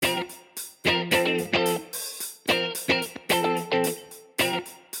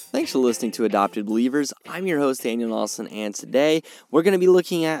Thanks for listening to Adopted Believers. I'm your host, Daniel Nelson, and today we're going to be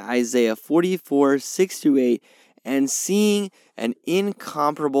looking at Isaiah 44, 6-8, and seeing an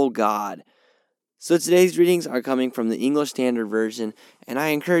incomparable God. So today's readings are coming from the English Standard Version, and I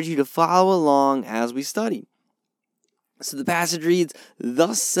encourage you to follow along as we study. So the passage reads,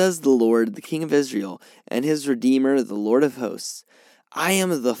 "Thus says the Lord, the King of Israel, and his Redeemer, the Lord of hosts. I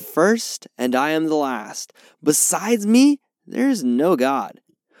am the first, and I am the last. Besides me, there is no God.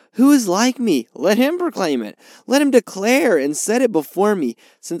 Who is like me? Let him proclaim it. Let him declare and set it before me,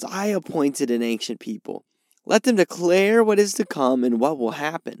 since I appointed an ancient people. Let them declare what is to come and what will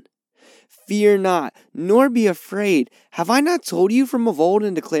happen. Fear not, nor be afraid. Have I not told you from of old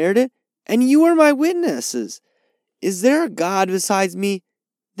and declared it? And you are my witnesses. Is there a God besides me?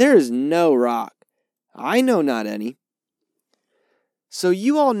 There is no rock. I know not any." So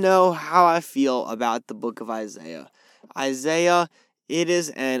you all know how I feel about the book of Isaiah. Isaiah, it is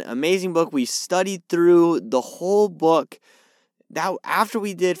an amazing book. We studied through the whole book that after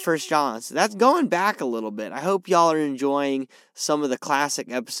we did 1 John. So that's going back a little bit. I hope y'all are enjoying some of the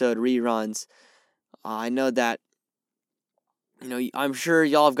classic episode reruns. I know that, I'm sure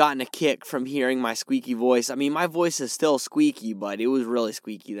y'all have gotten a kick from hearing my squeaky voice. I mean, my voice is still squeaky, but it was really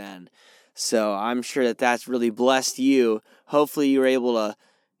squeaky then. So I'm sure that that's really blessed you. Hopefully you were able to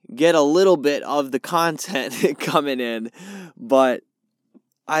get a little bit of the content coming in. But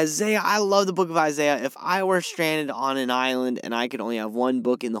Isaiah, I love the book of Isaiah. If I were stranded on an island and I could only have one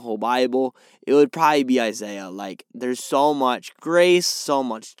book in the whole Bible, it would probably be Isaiah. Like, there's so much grace, so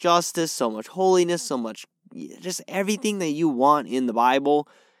much justice, so much holiness, so much, just everything that you want in the Bible.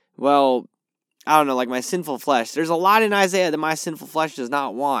 Well, I don't know, like my sinful flesh. There's a lot in Isaiah that my sinful flesh does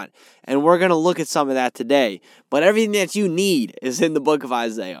not want. And we're going to look at some of that today. But everything that you need is in the book of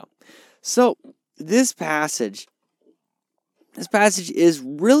Isaiah. So this passage is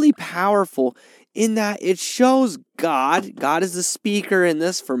really powerful in that it shows God. God is the speaker in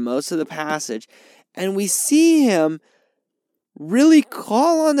this for most of the passage. And we see him really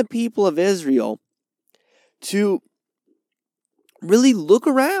call on the people of Israel to really look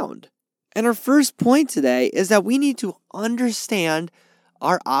around. And our first point today is that we need to understand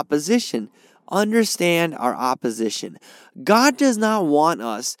our opposition. Understand our opposition. God does not want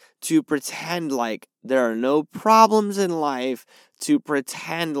us to pretend like there are no problems in life, to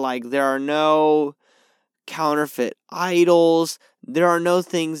pretend like there are no counterfeit idols, there are no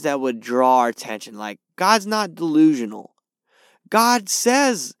things that would draw our attention. Like, God's not delusional. God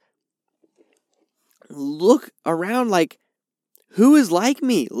says, look around, like, who is like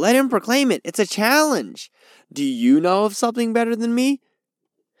me? Let him proclaim it. It's a challenge. Do you know of something better than me?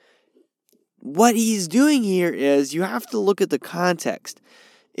 What he's doing here is you have to look at the context.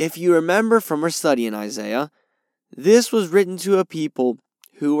 If you remember from our study in Isaiah, this was written to a people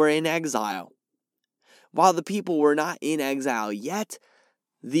who were in exile. While the people were not in exile yet,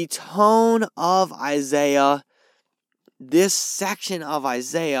 the tone of Isaiah, this section of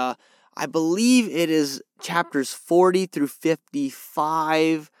Isaiah, I believe it is chapters 40 through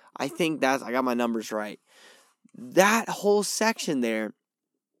 55. I got my numbers right. That whole section there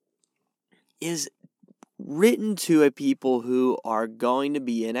is written to a people who are going to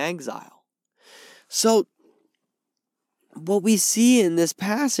be in exile. So what we see in this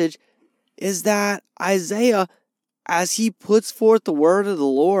passage is that Isaiah, as he puts forth the word of the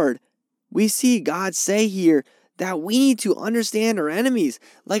Lord, we see God say here that we need to understand our enemies.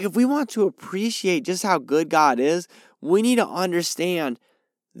 Like, if we want to appreciate just how good God is, we need to understand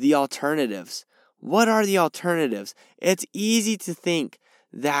the alternatives. What are the alternatives? It's easy to think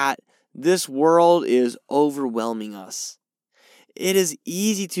that this world is overwhelming us. It is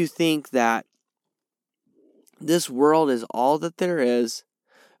easy to think that this world is all that there is,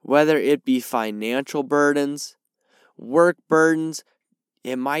 whether it be financial burdens, work burdens,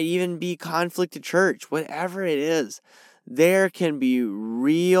 it might even be conflict at church, whatever it is. There can be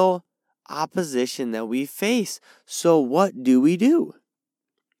real opposition that we face. So what do we do?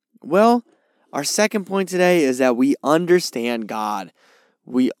 Well, our second point today is that we understand God.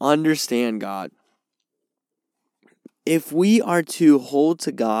 We understand God. If we are to hold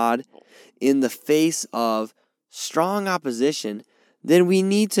to God in the face of strong opposition, then we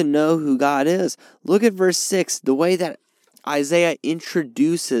need to know who God is. Look at verse 6, the way that Isaiah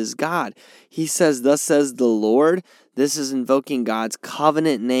introduces God. He says, "Thus says the Lord." This is invoking God's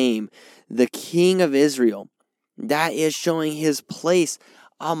covenant name, the King of Israel. That is showing his place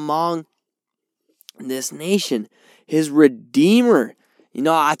among this nation, his Redeemer.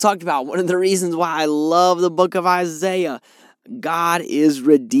 I talked about one of the reasons why I love the book of Isaiah. God is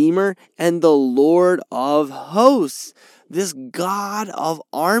Redeemer and the Lord of hosts, this God of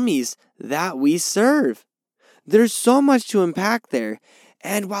armies that we serve. There's so much to unpack there.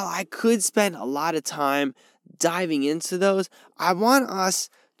 And while I could spend a lot of time diving into those, I want us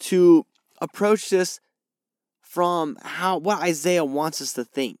to approach this from what Isaiah wants us to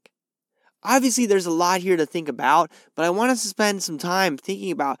think. Obviously, there's a lot here to think about, but I want us to spend some time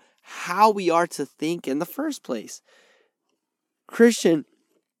thinking about how we are to think in the first place. Christian,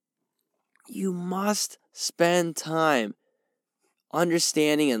 you must spend time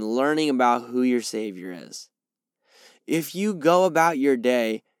understanding and learning about who your Savior is. If you go about your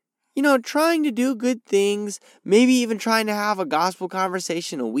day, trying to do good things, maybe even trying to have a gospel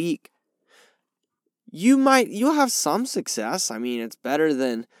conversation a week, you'll have some success. I mean, it's better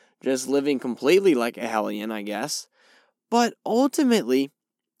than just living completely like a hellion, I guess. But ultimately,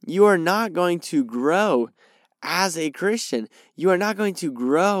 you are not going to grow as a Christian. You are not going to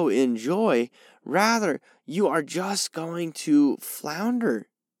grow in joy. Rather, you are just going to flounder.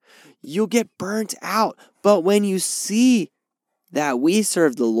 You'll get burnt out. But when you see that we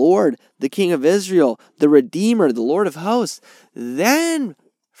serve the Lord, the King of Israel, the Redeemer, the Lord of hosts, then,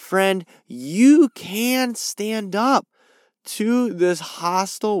 friend, you can stand up to this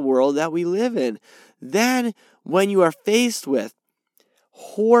hostile world that we live in. Then, when you are faced with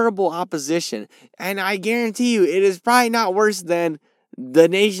horrible opposition, and I guarantee you it is probably not worse than the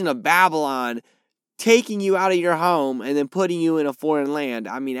nation of Babylon taking you out of your home and then putting you in a foreign land.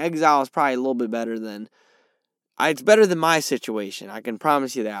 I mean, exile is probably a little bit better than... It's better than my situation, I can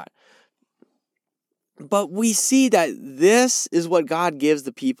promise you that. But we see that this is what God gives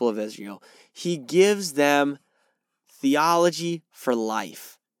the people of Israel. He gives them theology for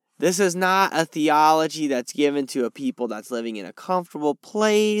life. This is not a theology that's given to a people that's living in a comfortable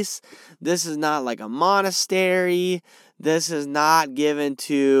place. This is not like a monastery. This is not given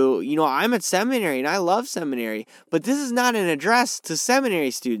to, I'm at seminary and I love seminary, but this is not an address to seminary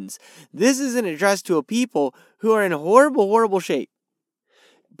students. This is an address to a people who are in horrible, horrible shape.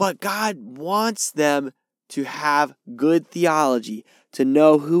 But God wants them to have good theology, to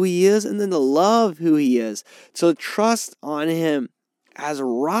know who He is, and then to love who He is, to trust on Him as a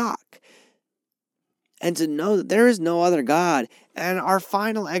rock, and to know that there is no other God. And our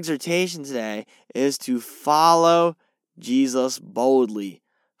final exhortation today is to follow Jesus boldly.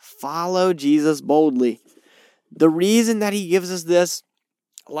 Follow Jesus boldly. The reason that He gives us this,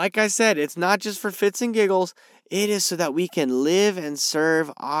 like I said, it's not just for fits and giggles. It is so that we can live and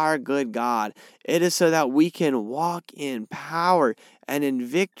serve our good God. It is so that we can walk in power and in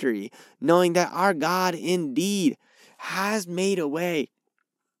victory, knowing that our God indeed has made a way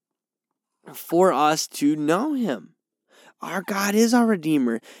for us to know Him. Our God is our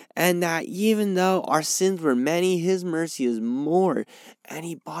Redeemer, and that even though our sins were many, His mercy is more, and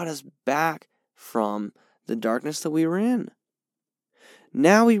He brought us back from the darkness that we were in.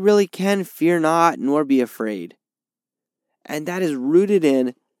 Now we really can fear not nor be afraid. And that is rooted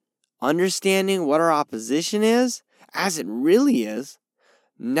in understanding what our opposition is, as it really is,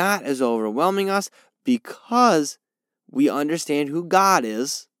 not as overwhelming us, because we understand who God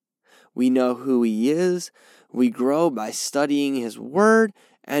is. We know who He is. We grow by studying His Word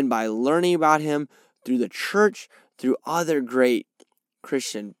and by learning about Him through the church, through other great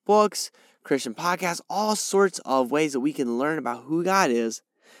Christian books, Christian podcasts, all sorts of ways that we can learn about who God is.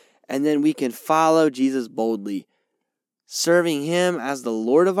 And then we can follow Jesus boldly, serving Him as the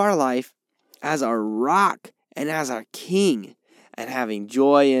Lord of our life, as our rock, and as our King, and having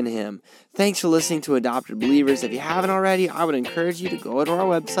joy in Him. Thanks for listening to Adopted Believers. If you haven't already, I would encourage you to go to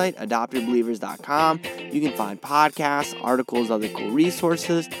our website, adoptedbelievers.com. You can find podcasts, articles, other cool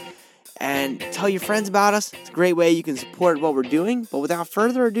resources, and tell your friends about us. It's a great way you can support what we're doing. But without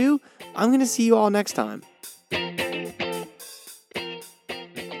further ado, I'm going to see you all next time.